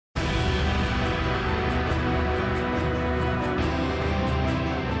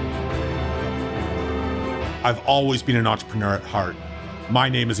I've always been an entrepreneur at heart. My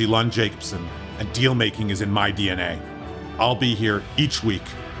name is Elon Jacobson, and deal making is in my DNA. I'll be here each week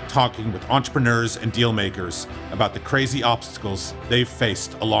talking with entrepreneurs and deal makers about the crazy obstacles they've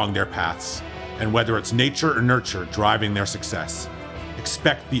faced along their paths, and whether it's nature or nurture driving their success.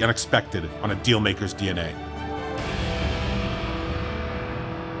 Expect the unexpected on a deal maker's DNA.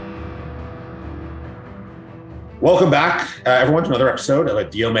 Welcome back, everyone, to another episode of A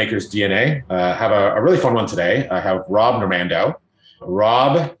Dealmaker's DNA. Have a really fun one today. I have Rob Normandeau.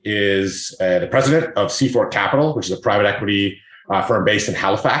 Rob is the president of Seafort Capital, which is a private equity firm based in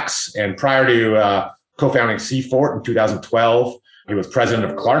Halifax. And prior to co-founding Seafort in 2012, he was president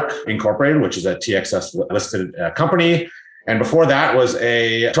of Clark Incorporated, which is a TXS-listed company. And before that was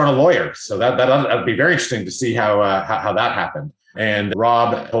a Toronto lawyer. So that'd be very interesting to see how that happened. And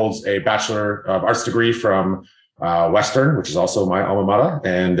Rob holds a Bachelor of Arts degree from Western, which is also my alma mater,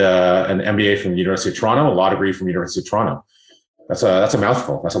 and an MBA from the University of Toronto, a law degree from the University of Toronto. That's a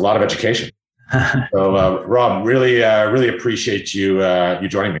mouthful. That's a lot of education. So, Rob, really appreciate you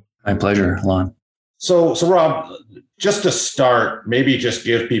joining me. My pleasure, Lon. So, Rob, just to start, maybe just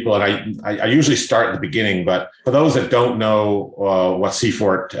give people, and I usually start at the beginning, but for those that don't know what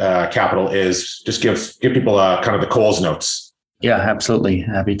Seafort Capital is, just give people kind of the Coles notes. Yeah, absolutely.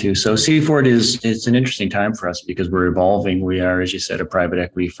 Happy to. So Seafort it's an interesting time for us because we're evolving. We are, as you said, a private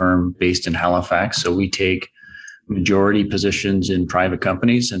equity firm based in Halifax. So we take majority positions in private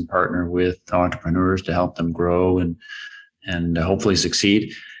companies and partner with entrepreneurs to help them grow and hopefully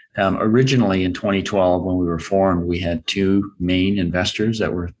succeed. Originally in 2012, when we were formed, we had two main investors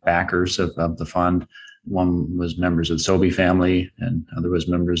that were backers of the fund. One was members of the Sobey family and other was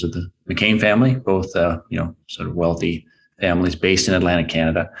members of the McCain family, both sort of wealthy families based in Atlantic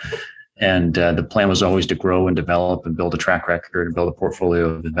Canada. And the plan was always to grow and develop and build a track record and build a portfolio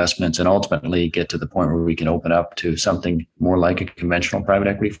of investments and ultimately get to the point where we can open up to something more like a conventional private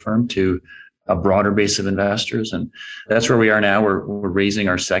equity firm to a broader base of investors. And that's where we are now. We're raising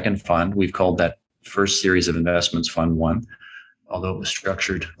our second fund. We've called that first series of investments Fund 1, although it was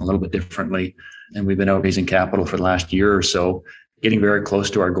structured a little bit differently. And we've been out raising capital for the last year or so, getting very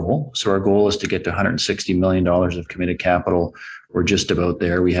close to our goal. So our goal is to get to $160 million of committed capital. We're just about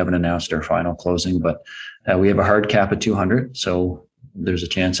there. We haven't announced our final closing, but we have a hard cap at 200. So there's a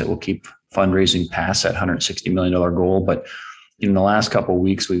chance that we'll keep fundraising past that $160 million goal. But in the last couple of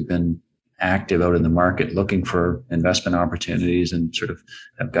weeks, we've been active out in the market looking for investment opportunities and sort of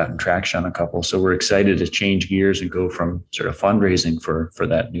have gotten traction on a couple. So we're excited to change gears and go from sort of fundraising for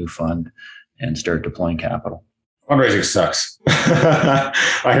that new fund and start deploying capital. Fundraising sucks.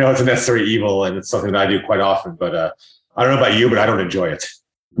 I know it's a necessary evil and it's something that I do quite often, but I don't know about you, but I don't enjoy it.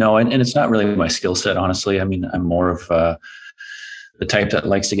 No, and it's not really my skill set, honestly. I mean, I'm more of the type that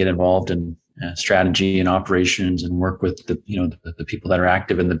likes to get involved in strategy and operations and work with the people that are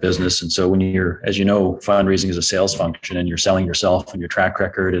active in the business. And so when you're, as you know, fundraising is a sales function and you're selling yourself and your track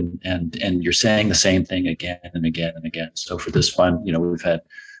record and you're saying the same thing again and again and again. So for this fund, we've had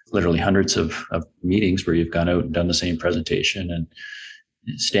literally hundreds of meetings where you've gone out and done the same presentation, and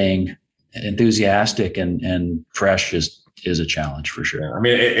staying enthusiastic and fresh is a challenge for sure. Yeah, I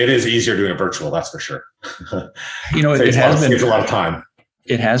mean, it is easier doing it virtual, that's for sure. It has been a lot of time.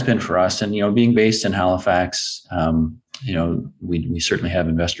 It has been for us, and being based in Halifax, we certainly have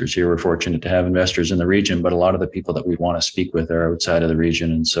investors here. We're fortunate to have investors in the region, but a lot of the people that we want to speak with are outside of the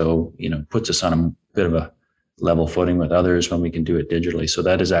region, and so puts us on a bit of a level footing with others when we can do it digitally. So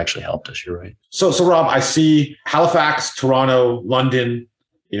that has actually helped us. You're right. So Rob, I see Halifax, Toronto, London,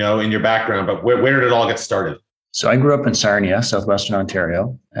 in your background, but where did it all get started? So I grew up in Sarnia, southwestern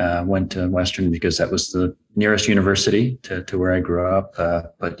Ontario. Went to Western because that was the nearest university to where I grew up.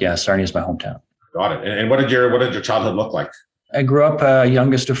 But yeah, Sarnia is my hometown. Got it. And what did your childhood look like? I grew up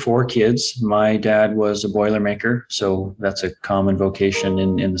youngest of four kids. My dad was a boilermaker, so that's a common vocation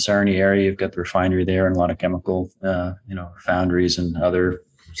in the Sarnia area. You've got the refinery there and a lot of chemical, foundries and other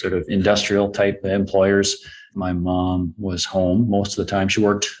sort of industrial type employers. My mom was home most of the time. She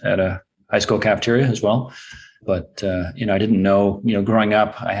worked at a high school cafeteria as well. But, I didn't know, growing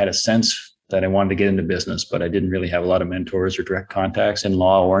up, I had a sense that I wanted to get into business, but I didn't really have a lot of mentors or direct contacts in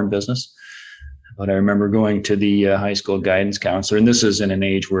law or in business. But I remember going to the high school guidance counselor, and this is in an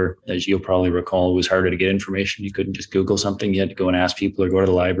age where, as you'll probably recall, it was harder to get information. You couldn't just Google something; you had to go and ask people or go to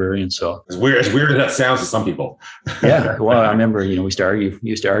the library. And so, as weird as that sounds to some people. Yeah, well, I remember, we used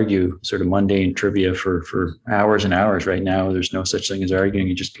to argue sort of mundane trivia for hours and hours. Right now, there's no such thing as arguing.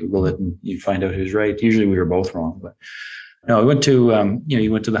 You just Google it and you find out who's right. Usually, we were both wrong, but No, I went to,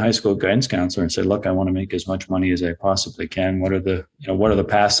 you went to the high school guidance counselor and said, look, I want to make as much money as I possibly can. What are the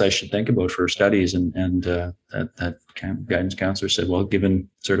paths I should think about for studies? And that guidance counselor said, well, given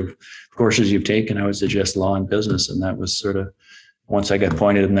sort of courses you've taken, I would suggest law and business. And that was sort of, once I got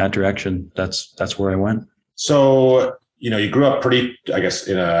pointed in that direction, that's where I went. So, you grew up pretty, I guess,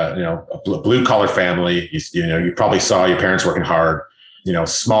 in a blue collar family. You probably saw your parents working hard,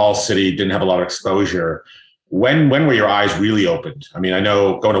 small city, didn't have a lot of exposure. When were your eyes really opened? I mean, I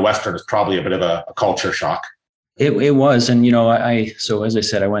know going to Western is probably a bit of a culture shock. It was. And, so as I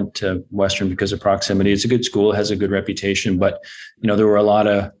said, I went to Western because of proximity. It's a good school, has a good reputation, but, there were a lot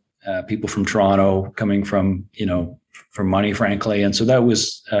of people from Toronto coming from money, frankly. And so that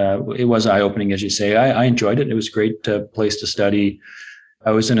was, it was eye-opening, as you say. I enjoyed it. It was a great place to study. I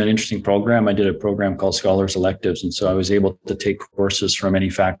was in an interesting program. I did a program called Scholars Electives. And so I was able to take courses from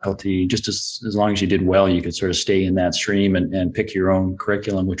any faculty. Just as long as you did well, you could sort of stay in that stream and pick your own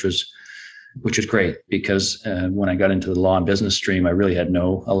curriculum, which was great because when I got into the law and business stream, I really had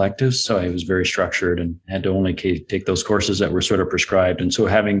no electives. So I was very structured and had to only take those courses that were sort of prescribed. And so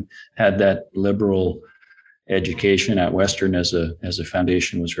having had that liberal education at Western as a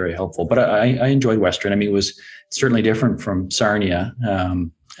foundation was very helpful. But I enjoyed Western. I mean, it was certainly different from Sarnia,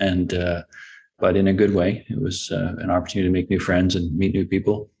 but in a good way. It was an opportunity to make new friends and meet new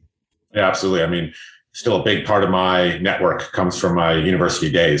people. Yeah, absolutely. I mean, still a big part of my network comes from my university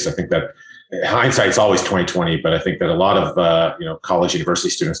days. I think that hindsight's always 2020, but I think that a lot of college university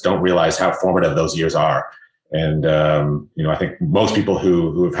students don't realize how formative those years are. And I think most people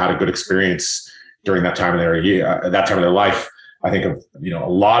who have had a good experience during that time of their life, I think of a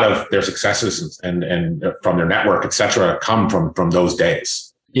lot of their successes and from their network, et cetera, come from those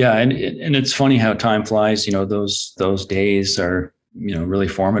days. Yeah, and it's funny how time flies. Those days are really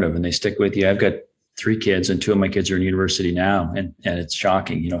formative and they stick with you. I've got 3 kids and 2 of my kids are in university now, and it's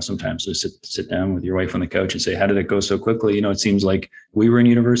shocking. Sometimes to sit down with your wife on the couch and say, "How did it go so quickly?" It seems like we were in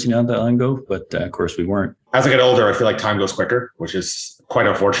university not that long ago, but of course we weren't. As I get older, I feel like time goes quicker, which is quite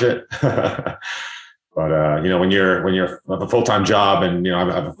unfortunate. But when you're a full-time job, and I'm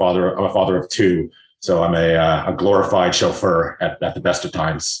a father of 2, so I'm a glorified chauffeur at the best of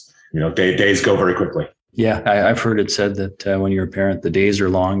times. Days go very quickly. Yeah, I've heard it said that when you're a parent, the days are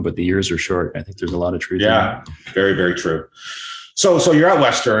long, but the years are short. I think there's a lot of truth. Yeah, very, very true. So you're at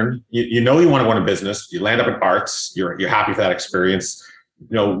Western. You want to run a business. You land up in arts. You're happy for that experience.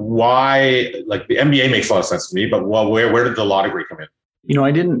 Why? Like the MBA makes a lot of sense to me, but where did the law degree come in?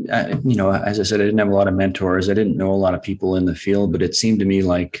 I didn't, as I said, I didn't have a lot of mentors. I didn't know a lot of people in the field, but it seemed to me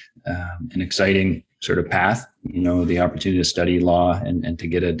like an exciting sort of path. The opportunity to study law and to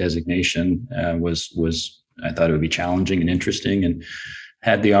get a designation was I thought it would be challenging and interesting, and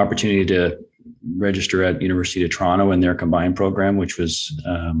had the opportunity to register at University of Toronto in their combined program, which was,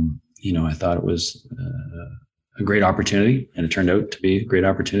 I thought it was a great opportunity, and it turned out to be a great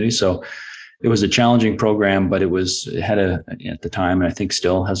opportunity. So it was a challenging program, but it had at the time, and I think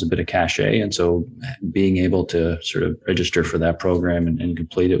still has a bit of cachet. And so being able to sort of register for that program and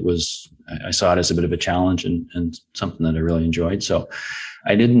complete it I saw it as a bit of a challenge and something that I really enjoyed. So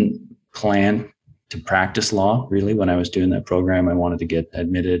I didn't plan to practice law really when I was doing that program. I wanted to get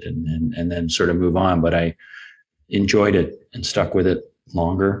admitted and then sort of move on, but I enjoyed it and stuck with it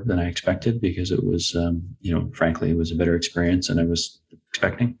longer than I expected because it was, frankly, it was a better experience than I was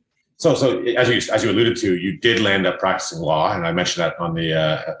expecting. So as you alluded to, you did land up practicing law, and I mentioned that on the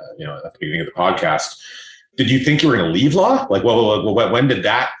at the beginning of the podcast. Did you think you were going to leave law? Like, when did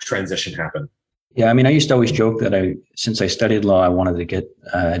that transition happen? Yeah, I mean, I used to always joke that since I studied law, I wanted to get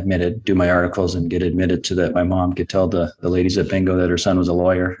admitted, do my articles, and get admitted so that my mom could tell the ladies at bingo that her son was a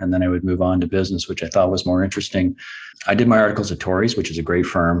lawyer, and then I would move on to business, which I thought was more interesting. I did my articles at Torrey's, which is a great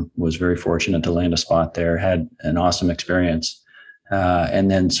firm. Was very fortunate to land a spot there. Had an awesome experience. And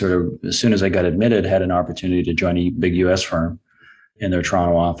then sort of as soon as I got admitted, had an opportunity to join a big U.S. firm in their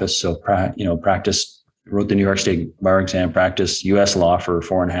Toronto office. So, practiced, wrote the New York State bar exam, practiced U.S. law for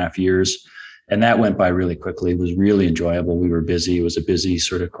 4.5 years. And that went by really quickly. It was really enjoyable. We were busy. It was a busy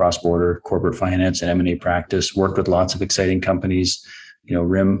sort of cross-border corporate finance and M&A practice, worked with lots of exciting companies.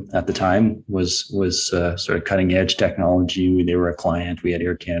 RIM at the time was sort of cutting edge technology. They were a client. We had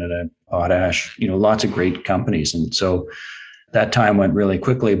Air Canada, Potash, lots of great companies. And so that time went really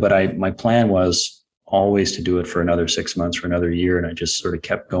quickly, but my plan was always to do it for another 6 months, for another year. And I just sort of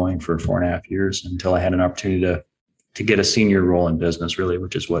kept going for 4.5 years until I had an opportunity to get a senior role in business, really,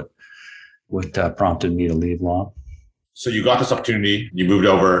 which is what prompted me to leave law. So you got this opportunity, you moved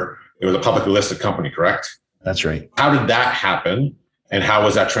over, it was a publicly listed company, correct? That's right. How did that happen? And how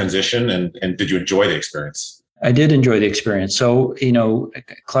was that transition? And did you enjoy the experience? I did enjoy the experience. So,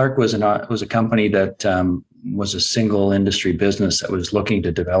 Clark was a company that was a single industry business that was looking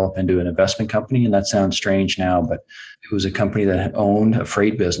to develop into an investment company. And that sounds strange now, but it was a company that owned a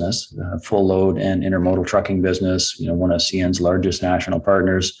freight business, full load and intermodal trucking business, one of CN's largest national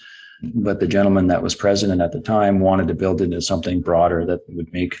partners. But the gentleman that was president at the time wanted to build it into something broader that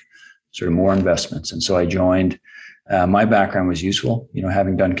would make sort of more investments. And so I joined. My background was useful,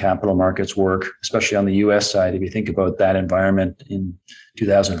 having done capital markets work, especially on the US side. If you think about that environment in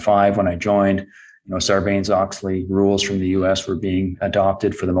 2005, when I joined, Sarbanes-Oxley rules from the US were being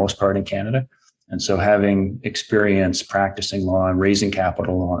adopted for the most part in Canada. And so having experience practicing law and raising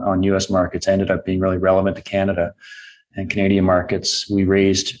capital on US markets ended up being really relevant to Canada and Canadian markets. We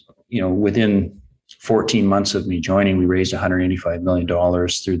raised, within 14 months of me joining, we raised $185 million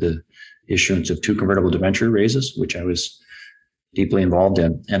through the issuance of 2 convertible debenture raises, which I was deeply involved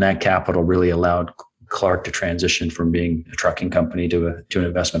in. And that capital really allowed Clark to transition from being a trucking company to an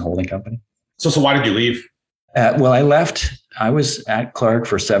investment holding company. So why did you leave? Well, I left. I was at Clark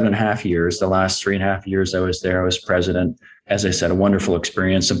for 7.5 years. The last 3.5 years I was there, I was president. As I said, a wonderful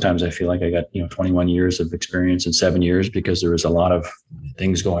experience. Sometimes I feel like I got 21 years of experience in 7 years because there was a lot of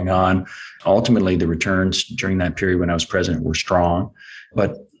things going on. Ultimately, the returns during that period when I was president were strong.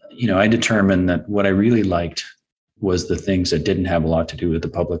 But I determined that what I really liked was the things that didn't have a lot to do with the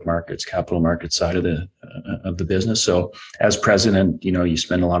public markets, capital market side of the business. So as president, you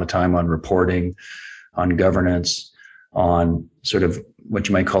spend a lot of time on reporting, on governance, on sort of what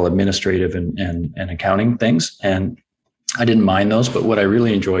you might call administrative and accounting things. And I didn't mind those, but what I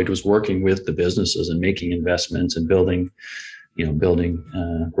really enjoyed was working with the businesses and making investments and building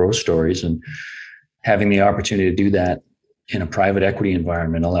growth stories, and having the opportunity to do that in a private equity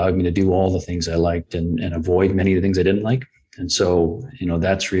environment allowed me to do all the things I liked and avoid many of the things I didn't like. And so,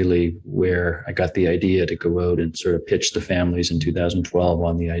 that's really where I got the idea to go out and sort of pitch the families in 2012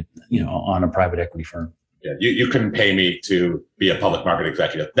 on a private equity firm. Yeah, you couldn't pay me to be a public market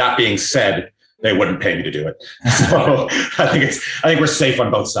executive. That being said, they wouldn't pay me to do it. So I think we're safe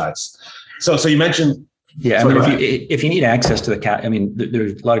on both sides. So you mentioned. Yeah, if you need access to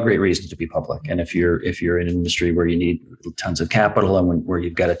there's a lot of great reasons to be public. And if you're in an industry where you need tons of capital and where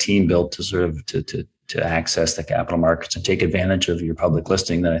you've got a team built to sort of to access the capital markets and take advantage of your public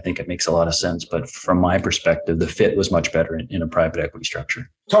listing, then I think it makes a lot of sense. But from my perspective, the fit was much better in a private equity structure.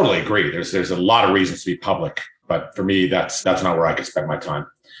 Totally agree. There's a lot of reasons to be public, but for me, that's not where I could spend my time.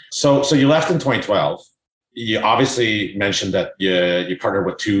 So you left in 2012. You obviously mentioned that you partnered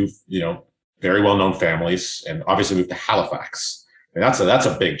with 2, very well-known families, and obviously moved to Halifax. And that's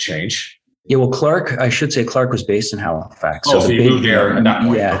a big change. Yeah, well, I should say Clark was based in Halifax. So you moved there at that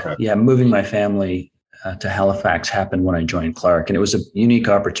point. Yeah, okay. Yeah. Moving my family to Halifax happened when I joined Clark, and it was a unique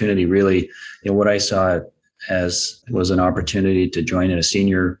opportunity. Really, what I saw it as was an opportunity to join at a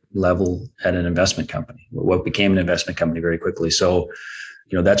senior level at an investment company, what became an investment company very quickly. So,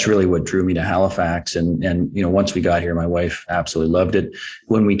 that's really what drew me to Halifax. And once we got here, my wife absolutely loved it.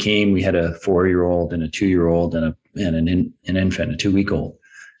 When we came, we had a 4-year-old and a 2-year-old and an infant, a 2-week-old.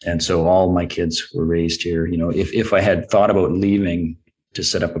 And so all my kids were raised here. If I had thought about leaving to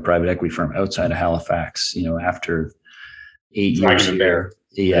set up a private equity firm outside of Halifax, after 8 years here,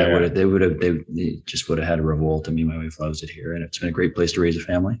 they just would have had a revolt. I mean, my wife loves it here, and it's been a great place to raise a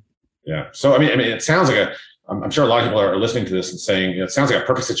family. Yeah. So, it sounds like I'm sure a lot of people are listening to this and saying, it sounds like a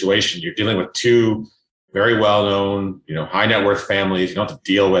perfect situation. You're dealing with 2 very well-known, high net worth families. You don't have to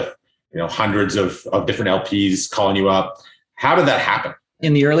deal with, hundreds of different LPs calling you up. How did that happen?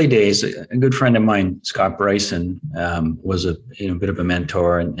 In the early days, a good friend of mine, Scott Bryson, was a bit of a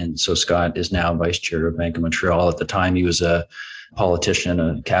mentor. And so Scott is now vice chair of Bank of Montreal. At the time, he was a politician,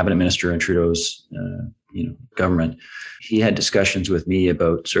 a cabinet minister in Trudeau's government. He had discussions with me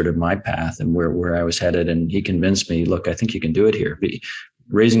about sort of my path and where I was headed. And he convinced me, look, I think you can do it here.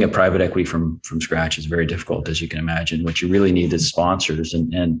 Raising a private equity from scratch is very difficult, as you can imagine. What you really need is sponsors.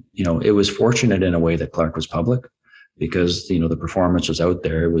 And it was fortunate in a way that Clark was public, because, the performance was out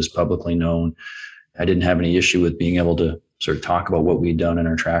there. It was publicly known. I didn't have any issue with being able to sort of talk about what we'd done in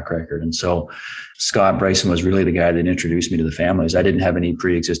our track record. And so Scott Bryson was really the guy that introduced me to the families. I didn't have any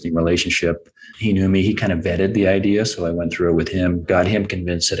pre-existing relationship. He knew me. He kind of vetted the idea. So I went through it with him, got him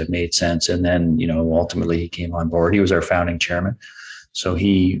convinced that it made sense. And then, ultimately he came on board. He was our founding chairman. So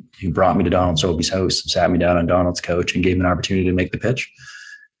he brought me to Donald Sobey's house and sat me down on Donald's couch and gave me an opportunity to make the pitch.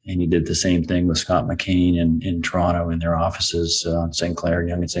 And he did the same thing with Scott McCain in Toronto in their offices on St. Clair,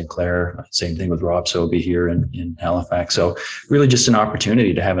 Yonge and St. Clair. Same thing with Rob Sobey here in Halifax. So really just an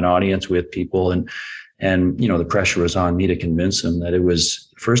opportunity to have an audience with people. And the pressure was on me to convince them that it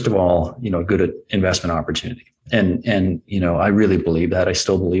was, first of all, a good investment opportunity. And I really believe that. I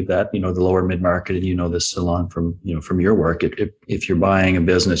still believe that. The lower mid market, and this, Alon, from your work. If you're buying a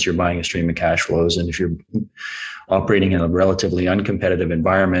business, you're buying a stream of cash flows, and if you're operating in a relatively uncompetitive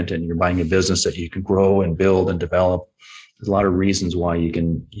environment, and you're buying a business that you can grow and build and develop, there's a lot of reasons why you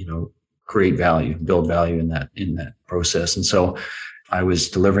can create value, build value in that process. And so I was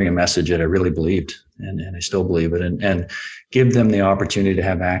delivering a message that I really believed, and I still believe it, and give them the opportunity to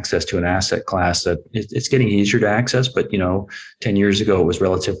have access to an asset class that it's getting easier to access. But 10 years ago, it was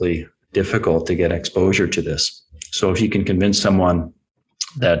relatively difficult to get exposure to this. So if you can convince someone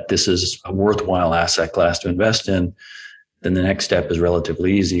that this is a worthwhile asset class to invest in, then the next step is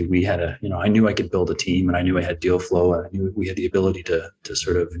relatively easy. We had I knew I could build a team, and I knew I had deal flow, and I knew we had the ability to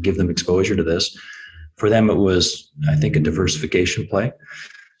sort of give them exposure to this. For them, it was, I think, a diversification play.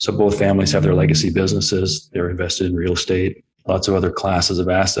 So both families have their legacy businesses. They're invested in real estate, lots of other classes of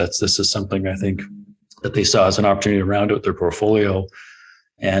assets. This is something I think that they saw as an opportunity to round out their portfolio.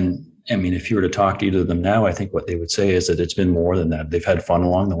 And I mean, if you were to talk to either of them now, I think what they would say is that it's been more than that. They've had fun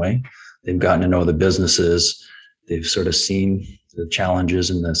along the way. They've gotten to know the businesses. They've sort of seen the challenges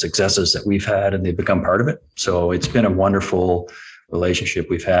and the successes that we've had, and they've become part of it. So it's been a wonderful relationship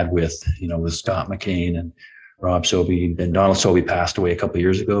we've had with Scott McCain and Rob Sobey. And Donald Sobey passed away a couple of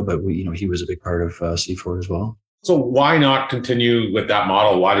years ago, but he was a big part of C4 as well. So why not continue with that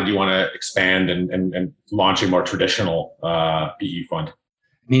model? Why did you want to expand and launch a more traditional PE fund?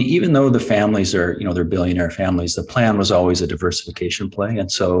 I mean, even though the families are, they're billionaire families, the plan was always a diversification play.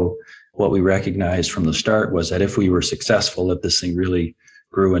 And so what we recognized from the start was that if we were successful, if this thing really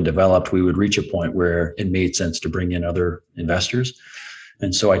grew and developed, we would reach a point where it made sense to bring in other investors.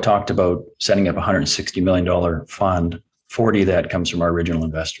 And so I talked about setting up a $160 million fund. 40 of that comes from our original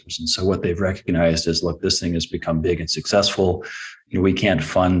investors. And so what they've recognized is, look, this thing has become big and successful. We can't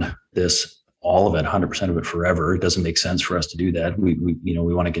fund this, all of it, 100% of it forever. It doesn't make sense for us to do that. We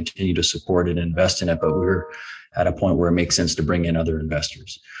want to continue to support it and invest in it, but we're at a point where it makes sense to bring in other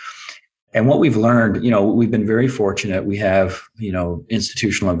investors. And what we've learned, we've been very fortunate. We have,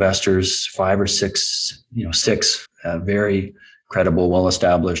 institutional investors, 5 or 6, 6 very credible,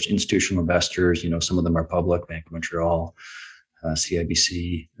 well-established institutional investors. Some of them are public, Bank of Montreal,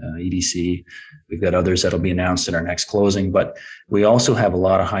 CIBC, EDC. We've got others that'll be announced in our next closing. But we also have a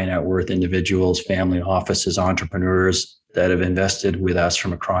lot of high net worth individuals, family offices, entrepreneurs that have invested with us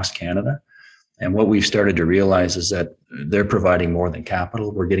from across Canada. And what we've started to realize is that they're providing more than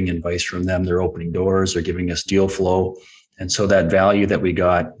capital. We're getting advice from them. They're opening doors. They're giving us deal flow. And so that value that we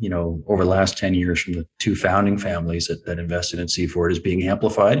got, over the last 10 years from the 2 founding families that invested in C4 is being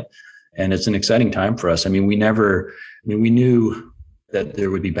amplified. And it's an exciting time for us. I mean, we knew that there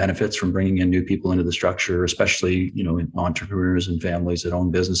would be benefits from bringing in new people into the structure, especially, entrepreneurs and families that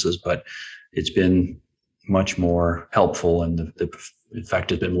own businesses, but it's been much more helpful, and the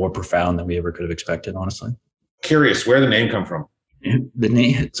effect has been more profound than we ever could have expected, honestly. Curious, where the name come from? The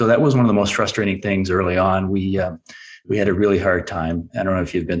name. So that was one of the most frustrating things early on. We had a really hard time. I don't know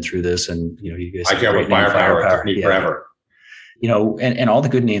if you've been through this, and you guys. I care about firepower. It took me forever. And all the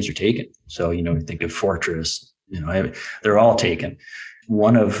good names are taken. So think of Fortress. They're all taken.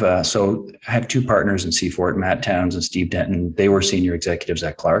 One of so I have 2 partners in C4, Matt Towns and Steve Denton. They were senior executives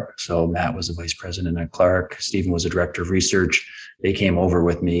at Clark. So Matt was the vice president at Clark. Stephen was a director of research. They came over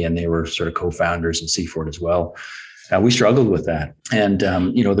with me, and they were sort of co-founders in C4 as well. We struggled with that, and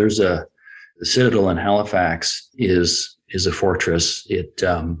there's the Citadel in Halifax is a fortress. It's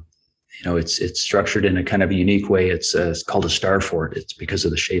structured in a kind of a unique way. It's called a star fort. It's because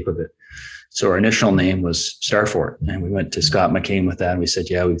of the shape of it. So our initial name was Starfort, and we went to Scott McCain with that. And we said,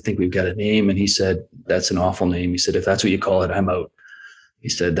 yeah, we think we've got a name. And he said, that's an awful name. He said, if that's what you call it, I'm out. He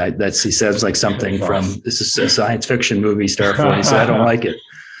said, he sounds like something from, this is a science fiction movie, Starfort. He said, I don't like it.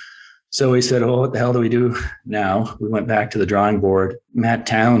 So he said, what the hell do we do now? We went back to the drawing board. Matt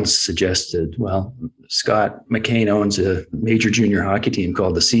Towns suggested, well, Scott McCain owns a major junior hockey team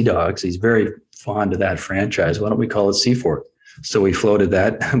called the Sea Dogs. He's very fond of that franchise. Why don't we call it Seafort? So we floated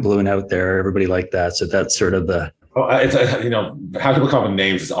that balloon out there. Everybody liked that. So that's sort of the. Oh, how people come up with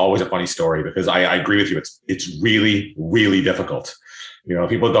names is always a funny story, because I agree with you. It's really, really difficult.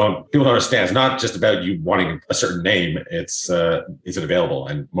 People don't understand. It's not just about you wanting a certain name. It's is it available?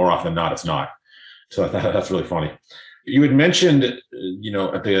 And more often than not, it's not. So that's really funny. You had mentioned, at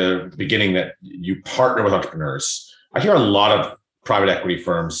the beginning that you partner with entrepreneurs. I hear a lot of private equity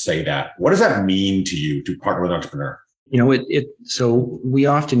firms say that. What does that mean to you, to partner with an entrepreneur? So we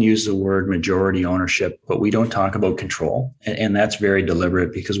often use the word majority ownership, but we don't talk about control. And that's very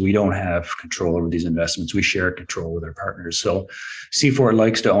deliberate because we don't have control over these investments. We share control with our partners. So C4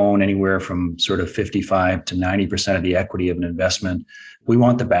 likes to own anywhere from sort of 55 to 90% of the equity of an investment. We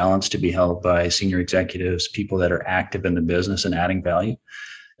want the balance to be held by senior executives, people that are active in the business and adding value.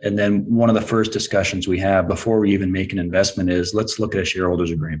 And then one of the first discussions we have before we even make an investment is, let's look at a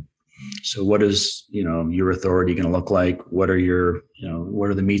shareholders agreement. So what is, your authority going to look like? What are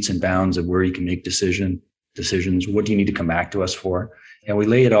the metes and bounds of where you can make decisions? What do you need to come back to us for? And we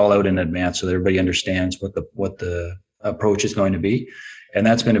lay it all out in advance so that everybody understands what the approach is going to be. And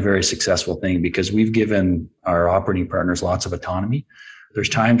that's been a very successful thing because we've given our operating partners lots of autonomy. There's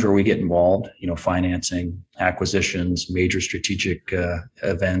times where we get involved, financing, acquisitions, major strategic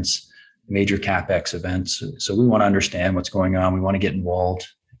events, major CapEx events. So we want to understand what's going on. We want to get involved,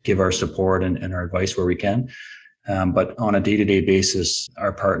 give our support and our advice where we can. But on a day-to-day basis,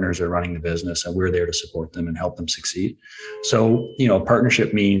 our partners are running the business and we're there to support them and help them succeed. So,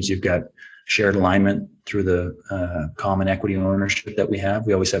 partnership means you've got shared alignment through the common equity ownership that we have.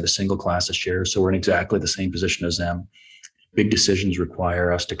 We always have a single class of shares, so we're in exactly the same position as them. Big decisions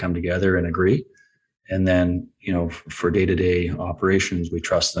require us to come together and agree. And then, for day-to-day operations, we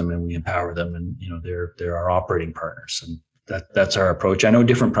trust them and we empower them, and they're our operating partners. And that's our approach. I know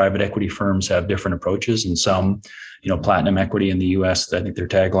different private equity firms have different approaches, and some, Platinum Equity in the US, I think their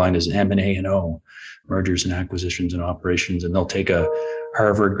tagline is M&A&O, mergers and acquisitions and operations. And they'll take a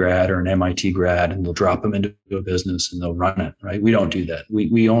Harvard grad or an MIT grad and they'll drop them into a business and they'll run it, right? We don't do that.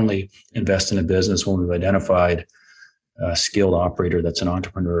 We only invest in a business when we've identified a skilled operator that's an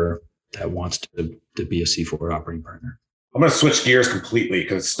entrepreneur that wants to be a C4 operating partner. I'm going to switch gears completely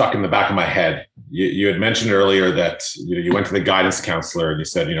because it's stuck in the back of my head. You had mentioned earlier that you went to the guidance counselor and you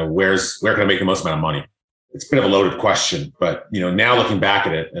said, where can I make the most amount of money? It's a bit of a loaded question, but now looking back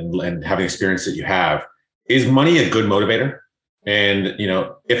at it and having experience that you have, is money a good motivator? And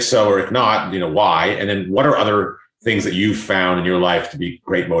if so or if not, why? And then what are other things that you've found in your life to be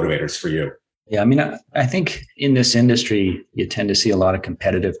great motivators for you? Yeah, I think in this industry, you tend to see a lot of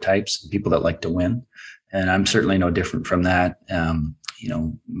competitive types, people that like to win. And I'm certainly no different from that.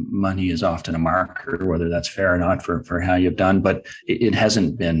 Money is often a marker, whether that's fair or not for how you've done, but it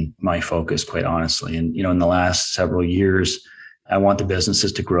hasn't been my focus, quite honestly. And, in the last several years, I want the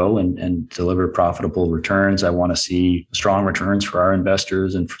businesses to grow and deliver profitable returns. I want to see strong returns for our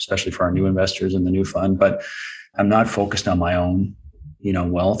investors and especially for our new investors in the new fund. But I'm not focused on my own,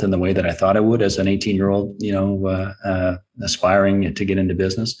 wealth in the way that I thought I would as an 18-year-old, aspiring to get into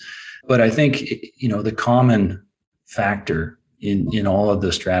business. But I think, the common factor in all of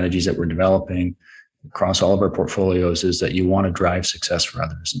the strategies that we're developing across all of our portfolios is that you want to drive success for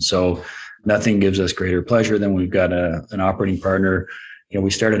others. And so nothing gives us greater pleasure than we've got an operating partner.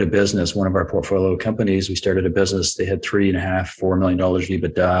 We started a business, one of our portfolio companies, they had $3.5-4 million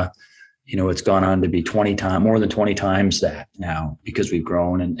EBITDA. It's gone on to be more than 20 times that now because we've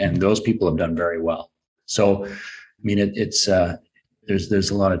grown and those people have done very well. So, there's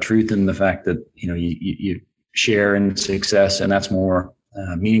a lot of truth in the fact that, you share in success and that's more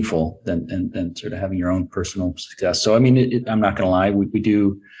meaningful than sort of having your own personal success. So, I'm not going to lie, we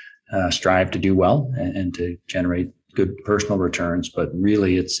do strive to do well and to generate good personal returns, but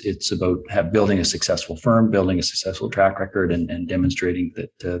really it's about building a successful firm, building a successful track record and demonstrating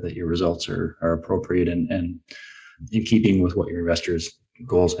that your results are appropriate and in keeping with what your investors'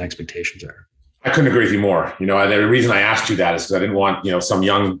 goals and expectations are. I couldn't agree with you more. The reason I asked you that is because I didn't want, some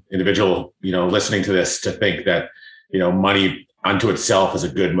young individual, listening to this to think that, money unto itself is a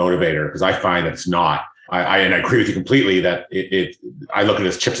good motivator, because I find that it's not. I agree with you completely that I look at it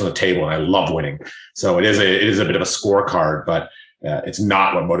as chips on the table and I love winning. So it is a bit of a scorecard, but it's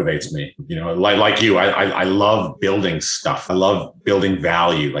not what motivates me. Like you, I love building stuff. I love building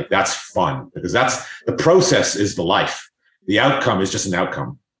value. Like that's fun because that's the process is the life. The outcome is just an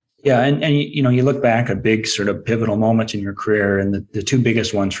outcome. Yeah. And you look back at big sort of pivotal moments in your career. And the two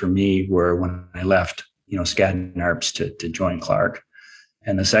biggest ones for me were when I left, Skadden Arps to join Clark.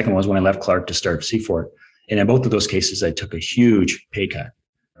 And the second was when I left Clark to start C4. And in both of those cases, I took a huge pay cut,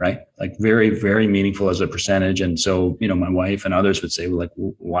 right? Like very, very meaningful as a percentage. And so, my wife and others would say, well, like,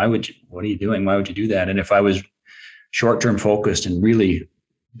 what are you doing? Why would you do that? And if I was short-term focused and really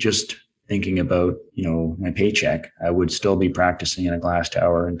just thinking about, my paycheck, I would still be practicing in a glass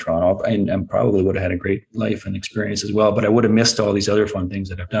tower in Toronto and probably would have had a great life and experience as well, but I would have missed all these other fun things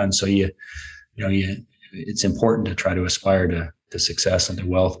that I've done. So it's important to try to aspire to success and to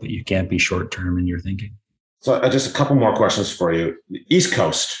wealth, but you can't be short-term in your thinking. So just a couple more questions for you. East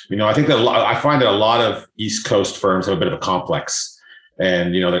Coast, I think that I find that a lot of East Coast firms have a bit of a complex,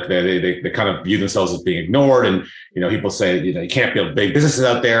 and they kind of view themselves as being ignored. And people say you can't build big businesses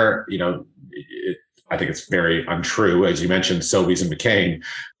out there. I think it's very untrue, as you mentioned, Sobeys and McCain.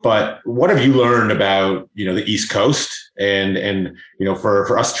 But what have you learned about the East Coast, and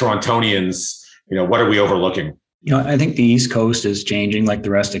for us Torontonians, what are we overlooking? I think the East Coast is changing like the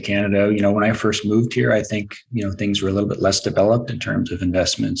rest of Canada. When I first moved here, I think, things were a little bit less developed in terms of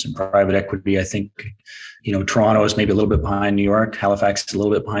investments and private equity. I think, Toronto is maybe a little bit behind New York. Halifax is a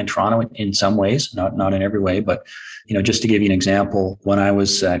little bit behind Toronto in some ways, not in every way. But, just to give you an example, when I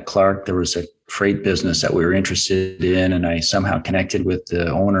was at Clark, there was a freight business that we were interested in, and I somehow connected with the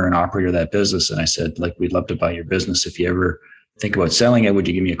owner and operator of that business. And I said, we'd love to buy your business. If you ever think about selling it, would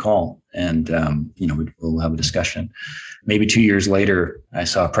you give me a call? And, we'll have a discussion. Maybe 2 years later, I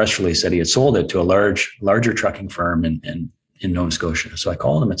saw a press release that he had sold it to a larger trucking firm in Nova Scotia. So I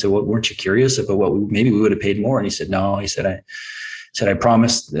called him and said, well, weren't you curious about maybe we would have paid more? And he said, no. He said, I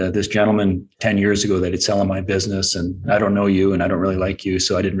promised this gentleman 10 years ago that he'd sell him my business, and I don't know you and I don't really like you,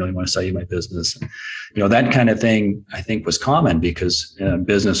 so I didn't really want to sell you my business. And, that kind of thing, I think, was common because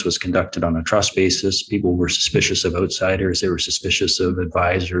business was conducted on a trust basis. People were suspicious of outsiders. They were suspicious of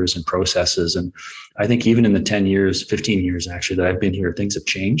advisors and processes. And I think even in the 10 years, 15 years actually that I've been here, things have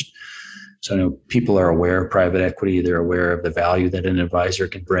changed. So people are aware of private equity. They're aware of the value that an advisor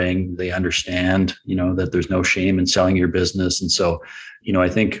can bring. They understand, that there's no shame in selling your business. And so, I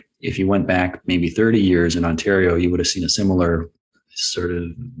think if you went back maybe 30 years in Ontario, you would have seen a similar sort of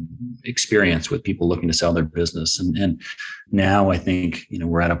experience with people looking to sell their business. And now I think,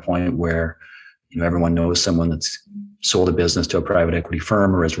 we're at a point where, everyone knows someone that's sold a business to a private equity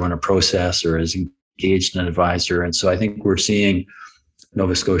firm or has run a process or has engaged an advisor. And so I think we're seeing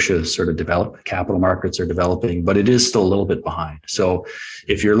Nova Scotia sort of develop. Capital markets are developing, but it is still a little bit behind. So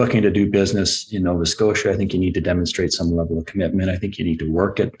if you're looking to do business in Nova Scotia, I think you need to demonstrate some level of commitment. I think you need to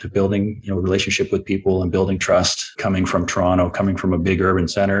work at building, relationship with people and building trust. Coming from Toronto, coming from a big urban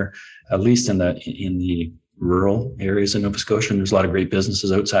center, at least in the rural areas in Nova Scotia, and there's a lot of great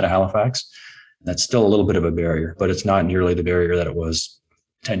businesses outside of Halifax. That's still a little bit of a barrier, but it's not nearly the barrier that it was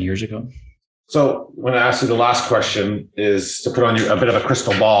 10 years ago. So when I ask you the last question is to put on you a bit of a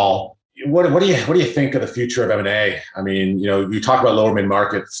crystal ball. What do you think of the future of M&A? I mean, you talk about lower mid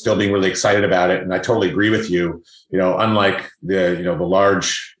market still being really excited about it, and I totally agree with you. Unlike the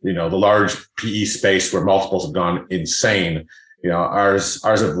large PE space where multiples have gone insane, ours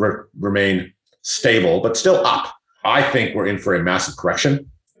have remained stable but still up. I think we're in for a massive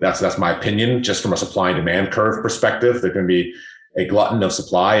correction. That's my opinion. Just from a supply and demand curve perspective, there's going to be a glutton of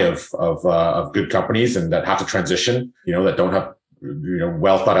supply of good companies and that have to transition, that don't have,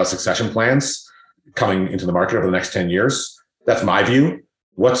 well thought out succession plans coming into the market over the next 10 years. That's my view.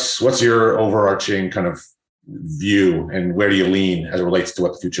 What's your overarching kind of view, and where do you lean as it relates to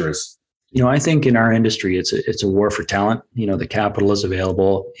what the future is? I think in our industry, it's a war for talent. The capital is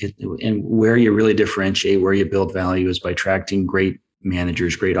available, and where you really differentiate, where you build value is by attracting great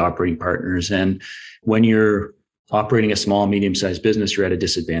managers, great operating partners. And when you're operating a small, medium-sized business, you're at a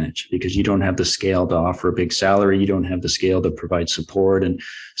disadvantage because you don't have the scale to offer a big salary. You don't have the scale to provide support. And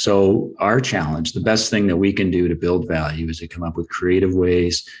so our challenge, the best thing that we can do to build value is to come up with creative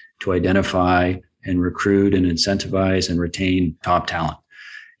ways to identify and recruit and incentivize and retain top talent.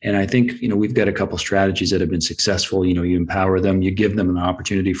 And I think, we've got a couple strategies that have been successful. You empower them, you give them an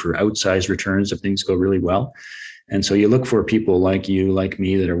opportunity for outsized returns if things go really well. And so you look for people like you, like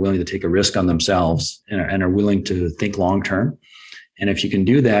me, that are willing to take a risk on themselves and are willing to think long-term. And if you can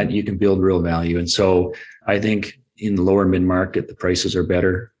do that, you can build real value. And so I think in the lower mid-market, the prices are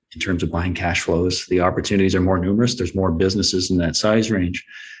better in terms of buying cash flows. The opportunities are more numerous. There's more businesses in that size range.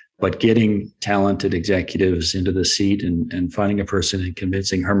 But getting talented executives into the seat and finding a person and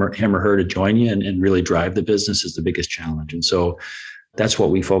convincing him or her to join you and really drive the business is the biggest challenge. And so that's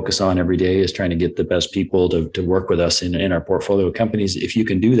what we focus on every day, is trying to get the best people to work with us in our portfolio of companies. If you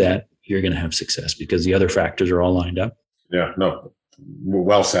can do that, you're going to have success because the other factors are all lined up. Yeah, no,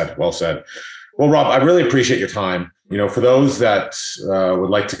 well said. Well said. Well, Rob, I really appreciate your time. For those that would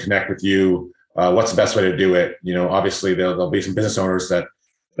like to connect with you, what's the best way to do it? Obviously there'll be some business owners that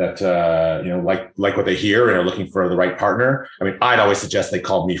like what they hear and are looking for the right partner. I mean, I'd always suggest they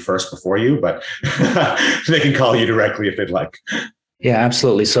call me first before you, but they can call you directly if they'd like. Yeah,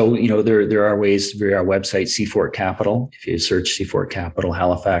 absolutely. So, there are ways via our website, Seafort Capital. If you search Seafort Capital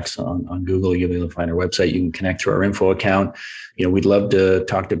Halifax on Google, you'll be able to find our website. You can connect to our info account. We'd love to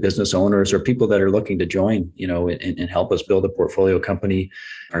talk to business owners or people that are looking to join, and help us build a portfolio company.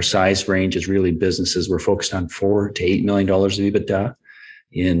 Our size range is really businesses. We're focused on $4 to $8 million of EBITDA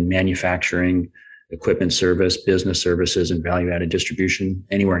in manufacturing, equipment service, business services, and value-added distribution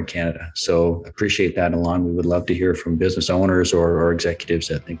anywhere in Canada. So appreciate that, Alon. We would love to hear from business owners or executives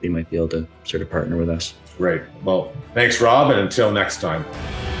that think they might be able to sort of partner with us. Great. Well, thanks, Rob, and until next time.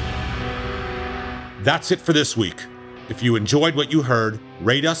 That's it for this week. If you enjoyed what you heard,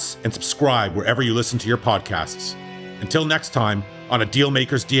 rate us and subscribe wherever you listen to your podcasts. Until next time, on A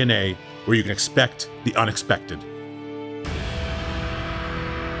Dealmaker's DNA, where you can expect the unexpected.